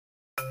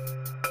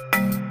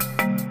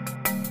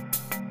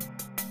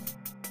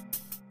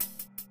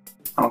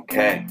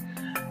Okay,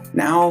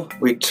 now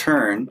we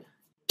turn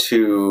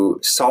to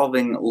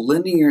solving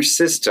linear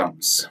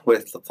systems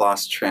with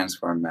Laplace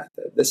transform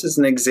method. This is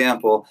an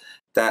example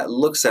that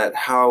looks at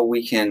how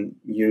we can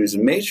use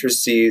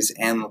matrices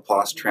and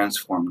Laplace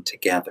transform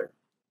together.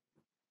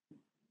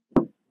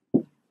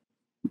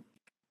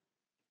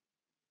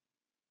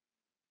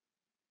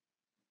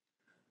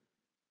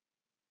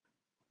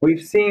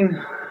 We've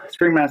seen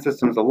spring mass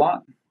systems a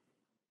lot,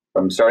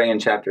 from starting in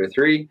chapter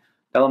 3,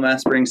 double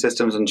mass spring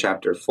systems in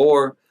chapter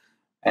 4,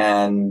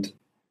 and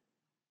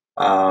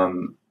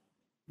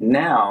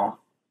now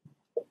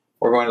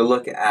we're going to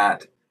look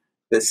at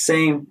the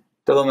same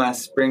double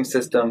mass spring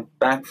system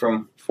back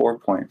from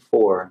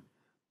 4.4,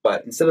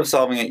 but instead of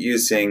solving it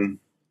using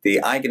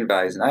the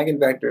eigenvalues and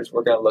eigenvectors,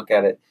 we're going to look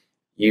at it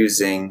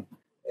using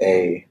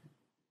a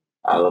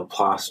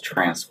Laplace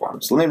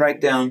transform. So let me write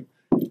down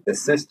the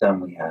system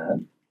we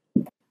had.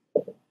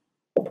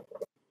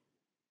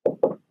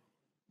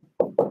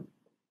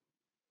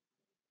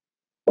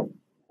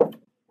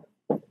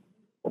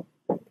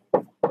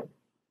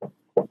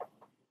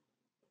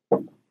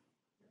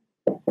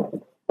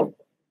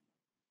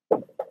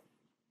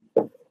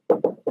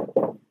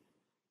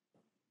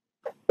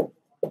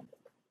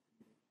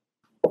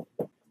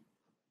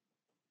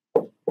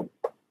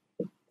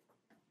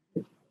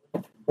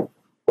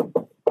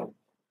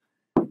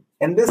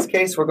 In this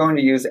case, we're going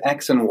to use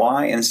x and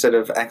y instead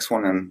of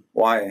x1 and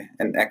y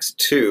and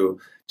x2,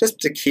 just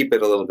to keep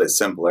it a little bit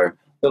simpler.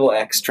 Little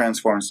x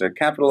transforms to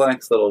capital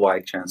X, little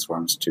y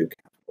transforms to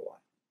capital Y.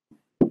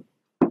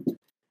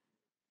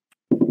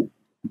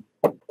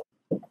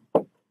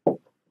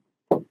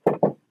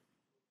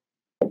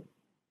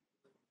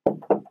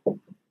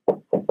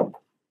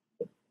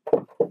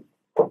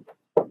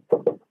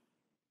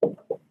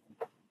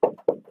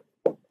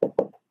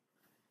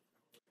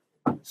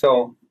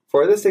 So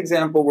for this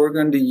example, we're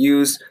going to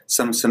use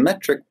some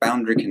symmetric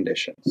boundary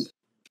conditions.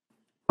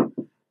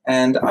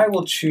 And I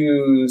will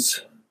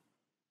choose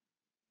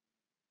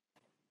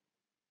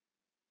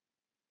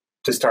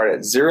to start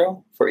at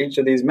 0 for each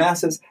of these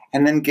masses,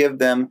 and then give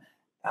them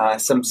a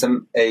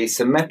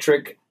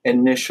symmetric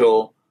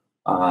initial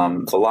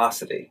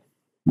velocity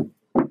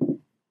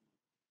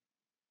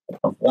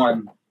of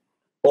 1,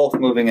 both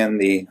moving in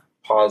the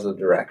positive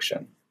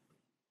direction.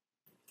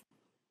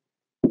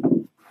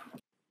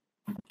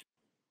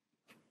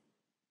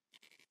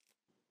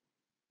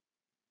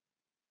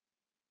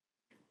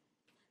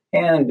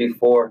 And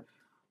before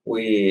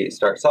we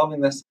start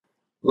solving this,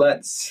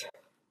 let's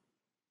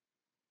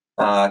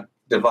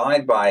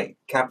divide by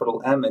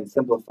capital M and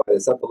simplify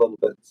this up a little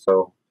bit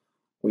so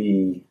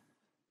we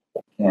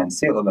can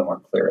see a little bit more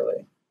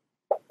clearly.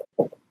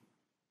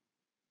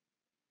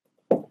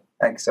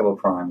 X double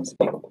prime is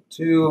equal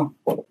to,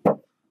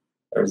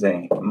 there's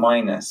a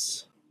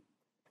minus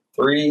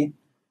 3.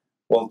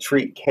 We'll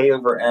treat k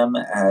over m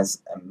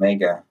as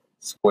omega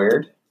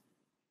squared.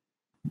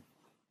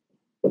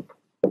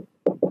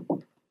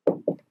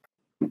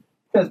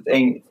 Just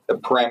a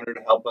parameter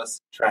to help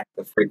us track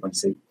the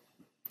frequency,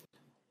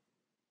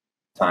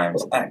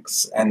 times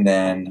x, and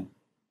then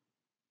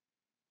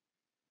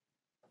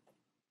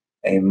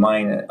a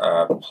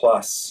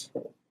plus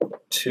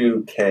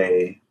 2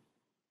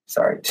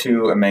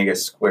 omega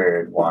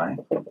squared y.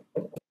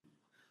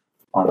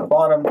 On the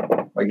bottom,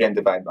 we again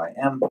divide by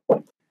m,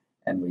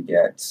 and we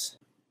get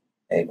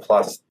a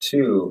plus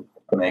 2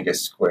 omega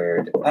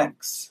squared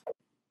x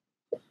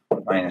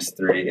minus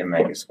 3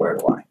 omega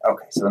squared y.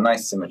 Okay, so a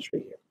nice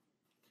symmetry here.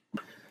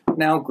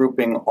 Now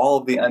grouping all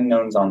of the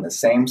unknowns on the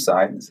same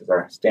side, this is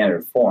our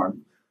standard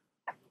form,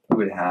 we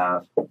would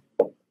have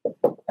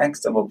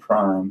x double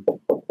prime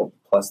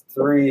plus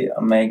 3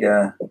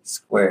 omega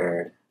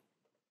squared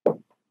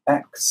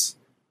x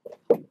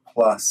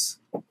plus,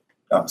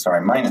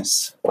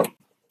 minus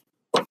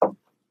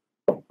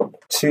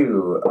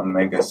 2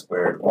 omega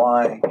squared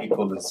y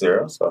equal to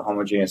 0. So a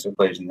homogeneous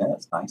equation there,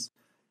 that's nice.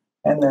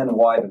 And then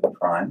y to the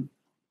prime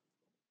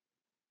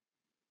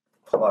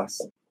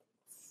plus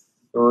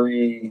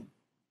 3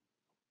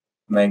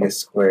 omega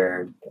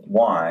squared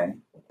y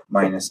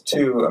minus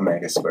 2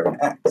 omega squared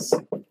x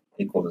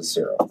equal to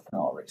 0.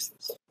 I'll erase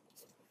this.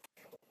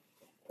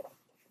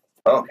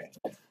 Okay,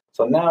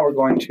 so now we're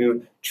going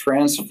to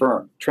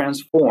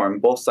transform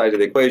both sides of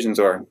the equations,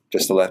 or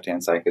just the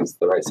left-hand side because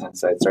the right-hand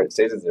side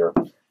stays at 0.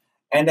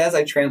 And as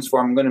I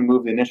transform, I'm going to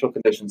move the initial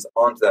conditions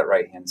onto that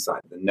right-hand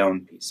side, the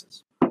known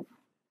pieces.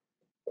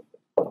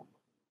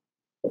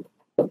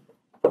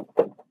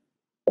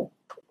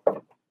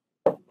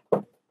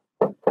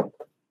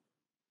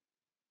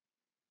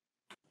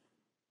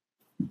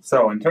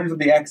 So in terms of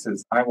the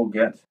x's, I will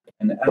get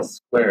an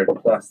s squared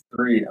plus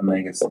 3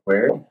 omega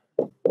squared.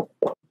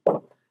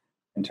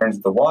 In terms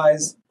of the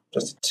y's,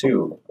 just a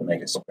 2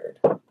 omega squared.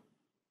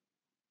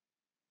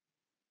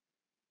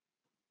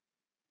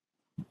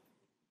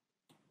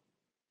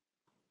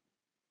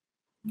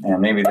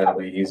 And maybe that'll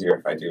be easier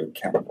if I do a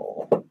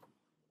capital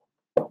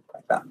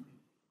like that.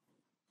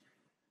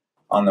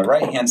 On the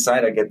right-hand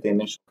side, I get the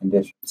initial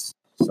conditions.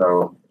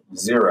 So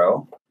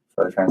 0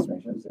 for the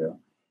transformation of 0.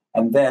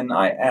 And then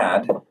I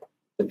add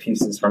the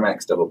pieces from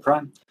x double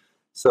prime.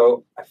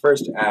 So I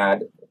first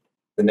add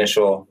the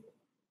initial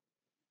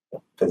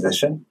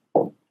position,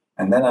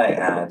 and then I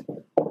add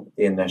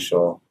the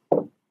initial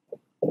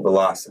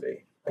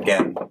velocity.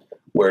 Again,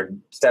 we're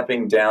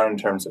stepping down in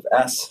terms of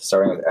s,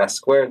 starting with s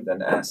squared,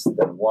 then s,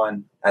 then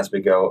 1, as we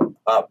go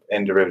up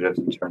in derivatives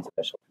in terms of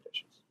initial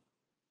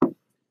conditions.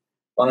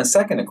 On the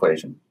second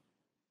equation,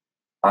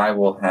 I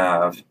will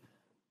have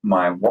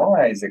my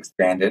y's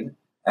expanded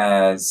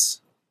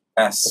as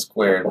s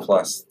squared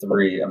plus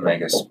 3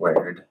 omega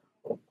squared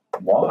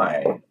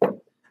y,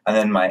 and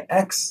then my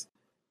x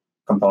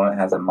component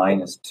has a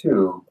minus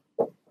 2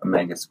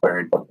 omega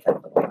squared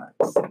capital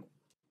X.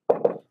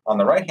 On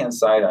the right-hand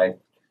side, I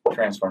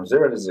transform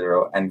 0 to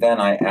 0, and then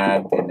I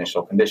add the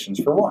initial conditions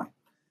for y.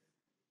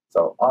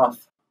 So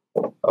off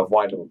of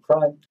y double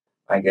prime,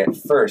 I get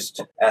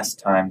first s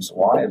times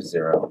y of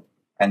 0,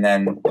 and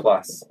then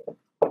plus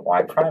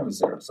y prime of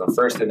 0. So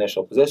first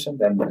initial position,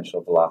 then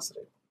initial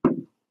velocity.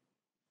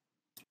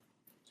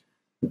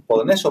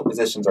 Well, initial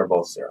positions are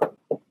both 0.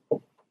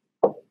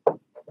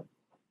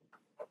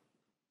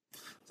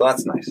 So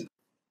that's nice.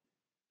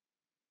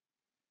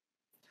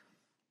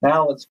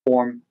 Now let's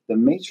form the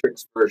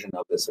matrix version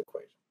of this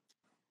equation.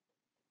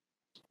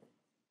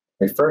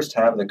 We first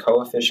have the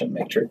coefficient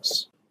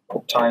matrix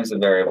times the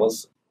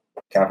variables,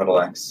 capital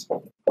X,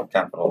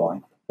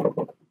 capital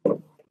Y.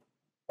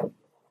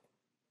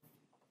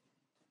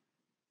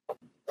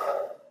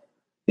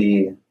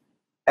 The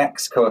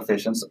x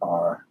coefficients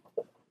are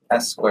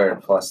s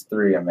squared plus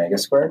 3 omega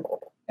squared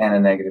and a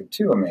negative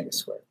 2 omega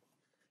squared.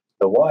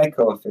 The y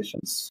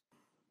coefficients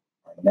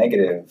are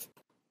negative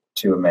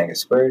 2 omega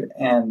squared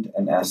and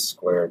an s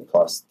squared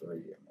plus 3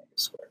 omega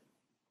squared.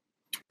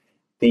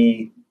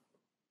 The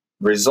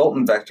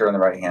resultant vector on the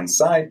right-hand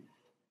side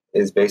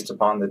is based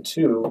upon the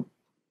two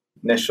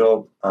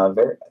initial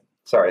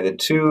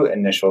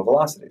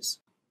velocities.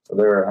 So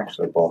they're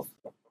actually both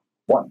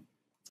 1.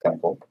 It's kind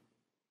of cool.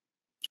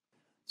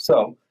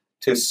 So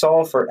to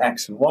solve for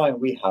x and y,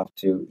 we have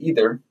to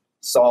either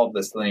solve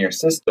this linear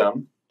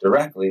system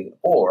directly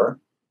or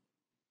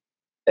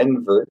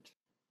invert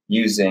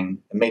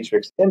using a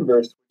matrix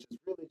inverse, which is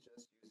really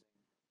just using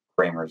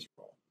Cramer's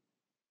rule.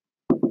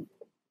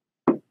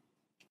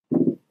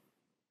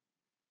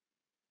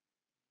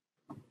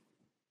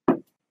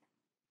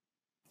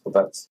 So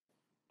let's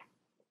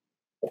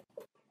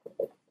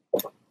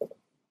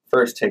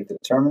first take the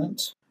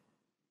determinant.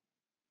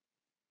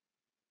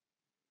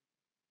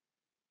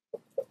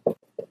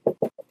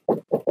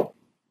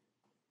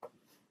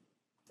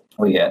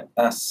 We get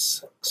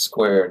s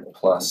squared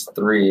plus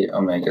 3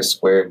 omega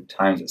squared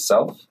times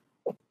itself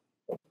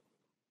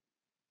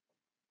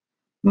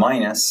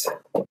minus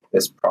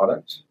this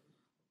product,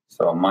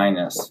 so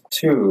minus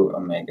 2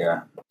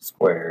 omega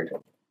squared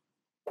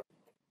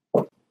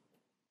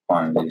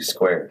quantity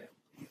squared.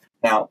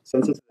 Now,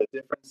 since it's a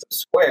difference of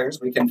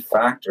squares, we can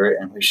factor it,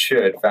 and we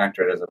should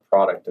factor it as a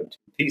product of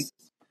two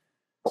pieces.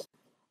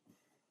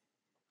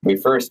 We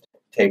first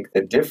take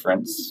the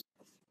difference.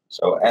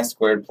 So s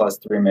squared plus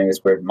 3 omega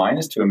squared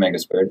minus 2 omega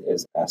squared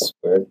is s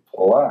squared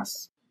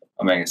plus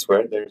omega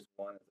squared. There's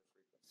one of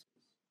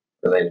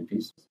the related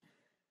pieces.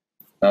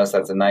 Notice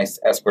that's a nice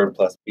s squared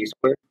plus b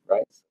squared,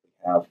 right? So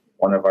we have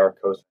one of our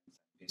cosine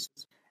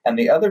pieces. And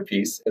the other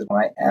piece is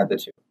when I add the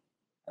two,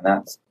 and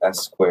that's s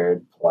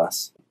squared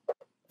plus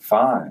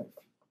 5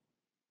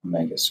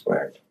 omega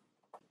squared.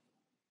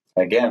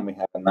 Again, we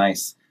have a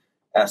nice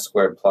s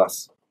squared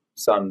plus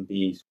some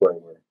b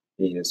squared, where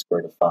b is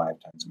square root of 5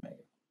 times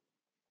omega.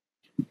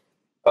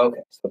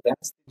 Okay, so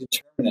that's the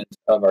determinant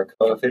of our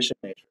coefficient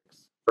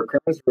matrix. For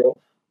Cramer's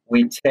rule,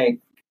 we take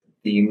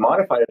the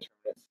modified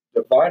determinants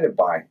divided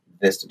by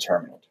this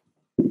determinant.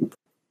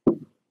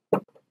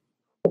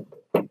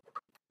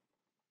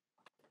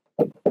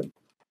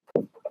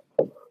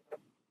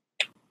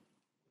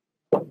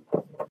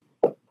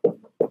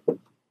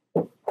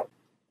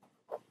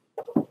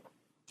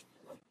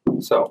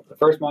 So the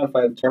first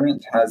modified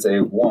determinant has a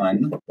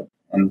 1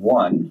 and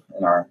 1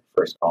 in our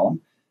first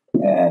column,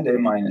 and a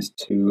minus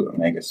 2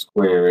 omega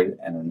squared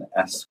and an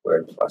s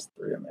squared plus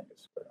 3 omega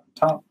squared on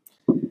top.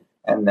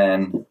 And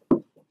then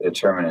the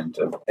determinant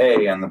of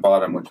a on the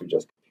bottom, which we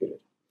just computed.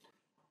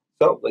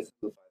 So let's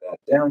simplify that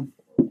down.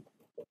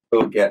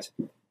 We'll get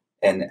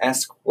an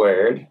s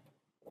squared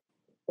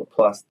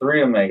plus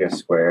 3 omega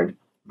squared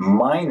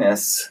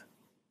minus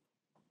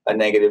a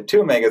negative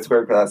 2 omega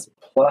squared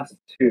plus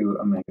 2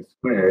 omega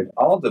squared,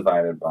 all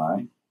divided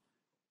by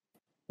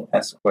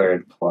s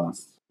squared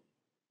plus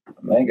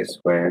omega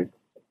squared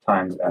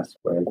times s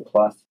squared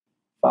plus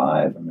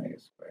 5 omega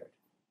squared.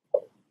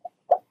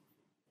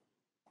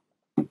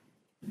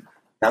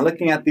 Now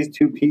looking at these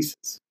two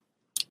pieces,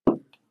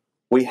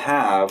 we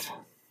have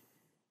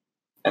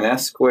an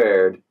s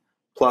squared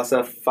plus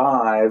a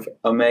 5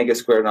 omega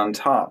squared on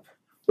top,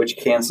 which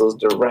cancels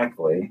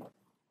directly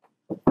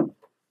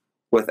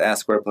with s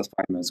squared plus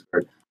 5 omega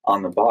squared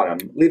on the bottom,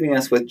 leaving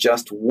us with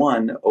just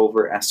 1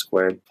 over s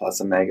squared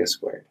plus omega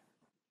squared.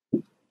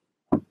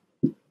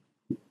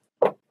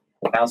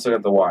 Now let's look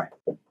at the y.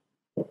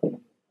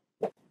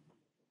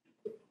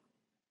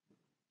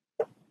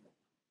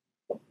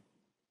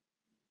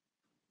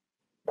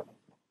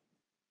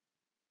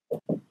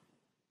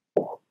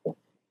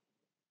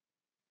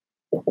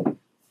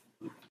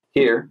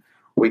 Here,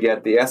 we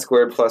get the s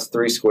squared plus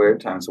 3 squared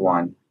times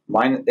 1.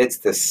 It's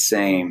the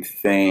same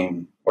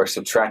thing. We're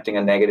subtracting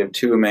a negative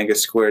 2 omega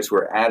squared, so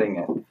we're adding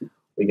it.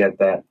 We get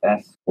that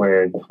s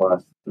squared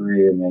plus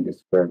 3 omega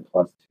squared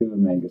plus 2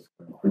 omega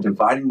squared. We're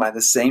dividing by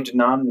the same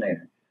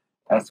denominator,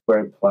 s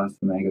squared plus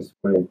omega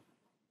squared.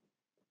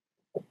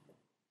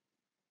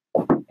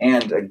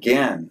 And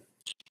again,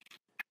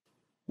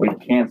 we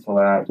cancel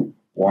out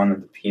one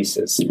of the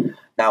pieces.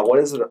 Now, what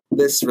does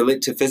this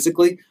relate to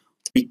physically?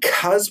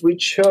 Because we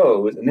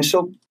chose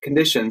initial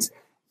conditions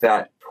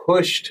that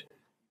pushed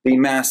the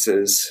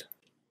masses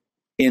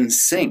in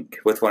sync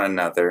with one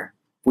another,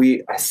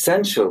 we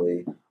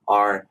essentially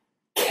are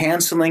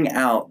canceling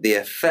out the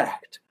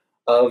effect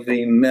of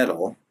the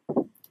middle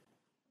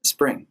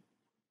spring.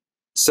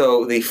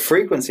 So the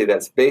frequency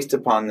that's based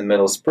upon the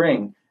middle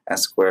spring,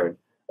 s squared,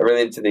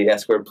 related to the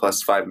s squared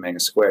plus 5 omega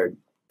squared,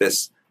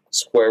 this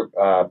square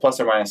plus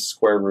or minus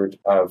square root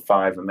of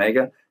 5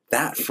 omega,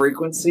 that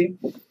frequency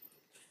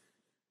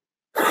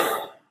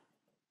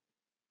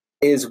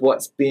is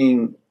what's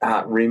being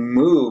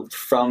removed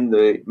from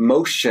the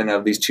motion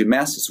of these two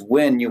masses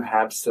when you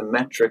have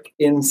symmetric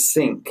in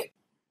sync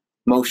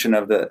motion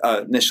of the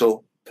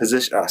initial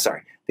position.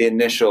 The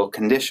initial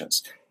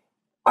conditions.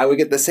 I would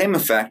get the same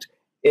effect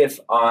if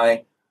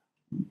I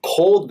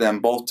pulled them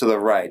both to the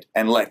right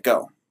and let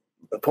go.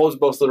 Pulled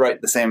both to the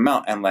right the same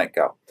amount and let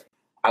go.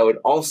 I would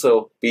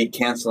also be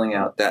canceling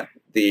out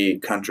the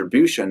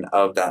contribution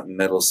of that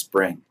middle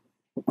spring.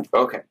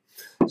 Okay.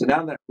 So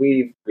now that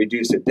we've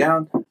reduced it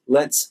down,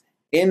 let's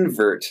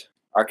invert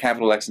our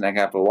capital X and our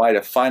capital Y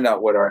to find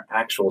out what our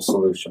actual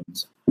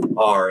solutions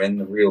are in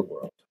the real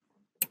world.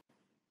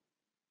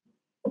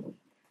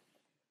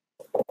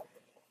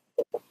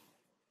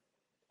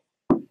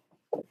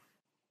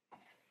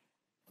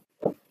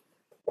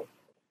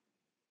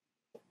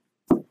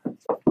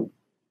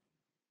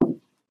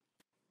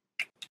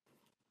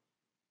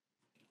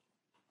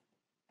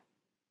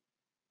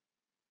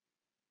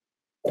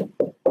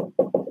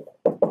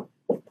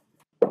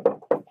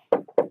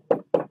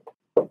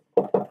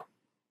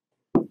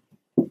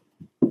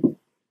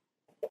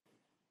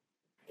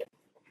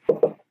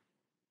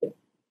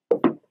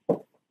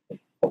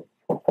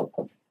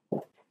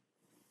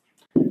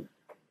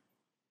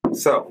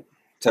 So,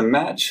 to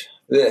match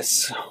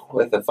this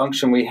with a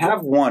function, we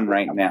have one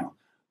right now,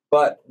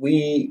 but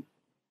we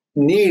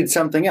need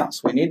something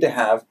else. We need to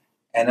have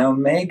an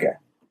omega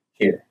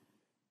here,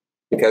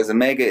 because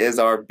omega is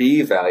our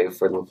b value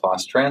for the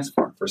Laplace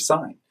transform for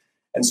sine.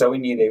 And so we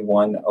need a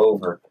 1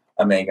 over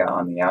omega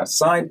on the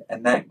outside,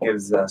 and that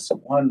gives us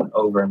 1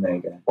 over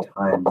omega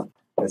times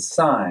the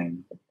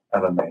sine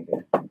of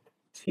omega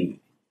t.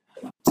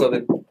 So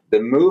the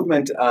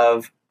movement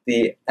of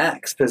the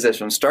x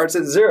position starts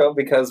at 0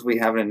 because we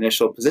have an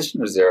initial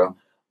position of 0,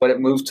 but it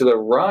moves to the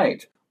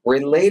right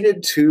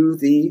related to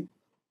the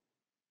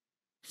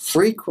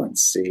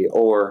frequency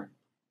or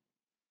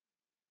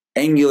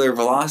angular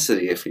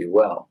velocity, if you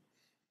will,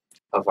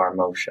 of our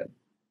motion.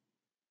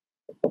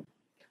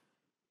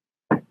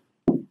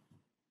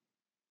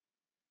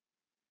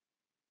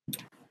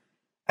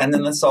 And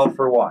then let's solve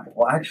for y.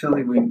 Well,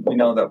 actually, we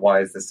know that y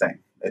is the same.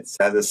 It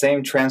has the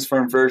same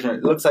transform version.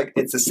 It looks like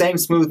it's the same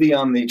smoothie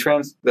on the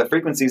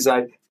frequency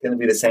side. It's going to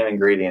be the same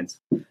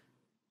ingredients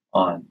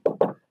on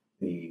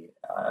the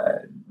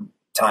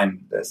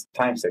time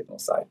signal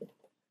side.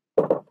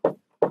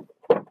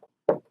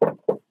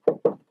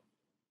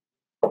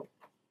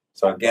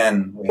 So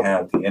again, we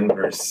have the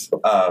inverse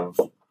of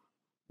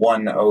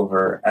 1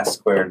 over s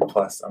squared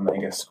plus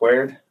omega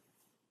squared.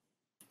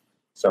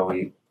 So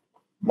we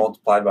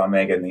multiply by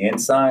omega in the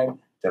inside,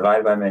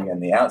 divide by omega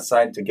in the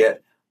outside to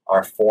get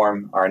our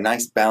form, our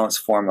nice balanced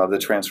form of the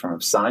transform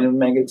of sine of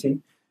omega t,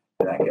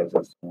 and that gives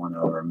us 1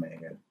 over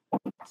omega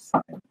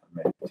sine of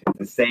omega t.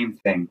 The same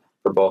thing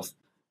for both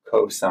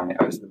cosine,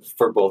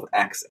 for both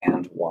x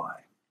and y.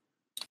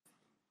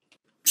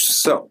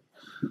 So,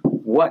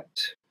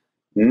 what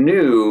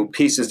new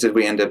pieces did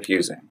we end up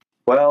using?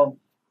 Well,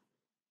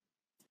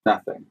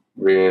 nothing.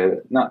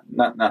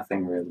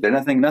 Nothing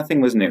really. Nothing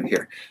was new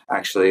here.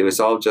 Actually, it was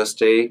all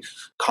just a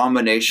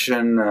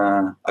combination,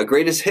 a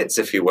greatest hits,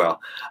 if you will,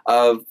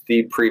 of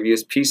the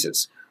previous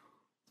pieces.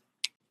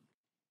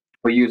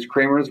 We used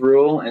Cramer's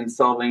rule in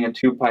solving a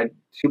 2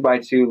 by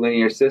 2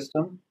 linear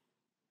system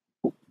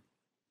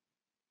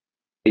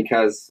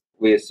because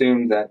we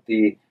assumed that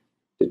the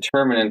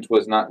determinant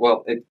was not,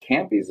 well, it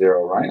can't be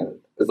 0, right?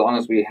 As long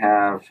as we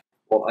have,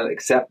 well,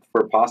 except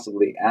for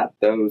possibly at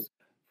those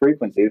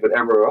frequencies, but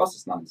everywhere else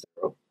is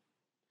non-zero.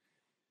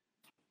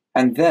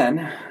 And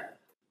then,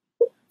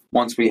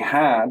 once we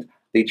had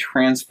the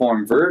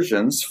transform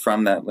versions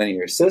from that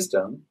linear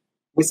system,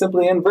 we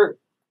simply invert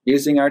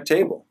using our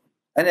table.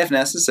 And if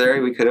necessary,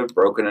 we could have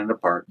broken it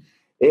apart.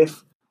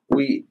 If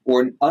we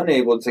were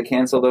unable to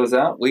cancel those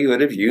out, we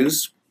would have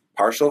used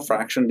partial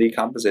fraction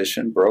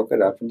decomposition, broke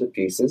it up into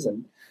pieces,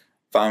 and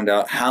found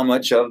out how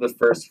much of the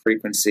first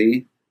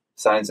frequency,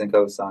 sines and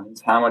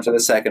cosines, how much of the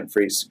second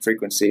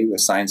frequency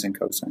with sines and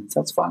cosines.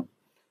 That's fine.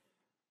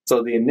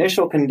 So the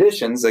initial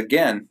conditions,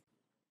 again,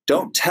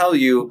 don't tell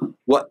you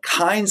what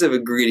kinds of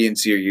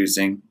ingredients you're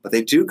using, but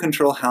they do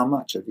control how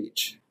much of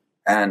each.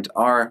 And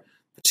our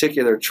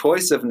particular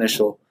choice of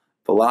initial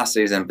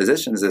velocities and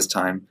positions this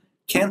time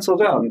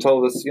canceled out and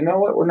told us, you know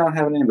what, we're not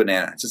having any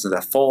banana. It's just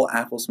a full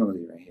apple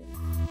smoothie right here.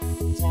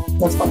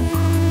 That's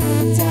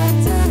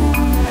fine.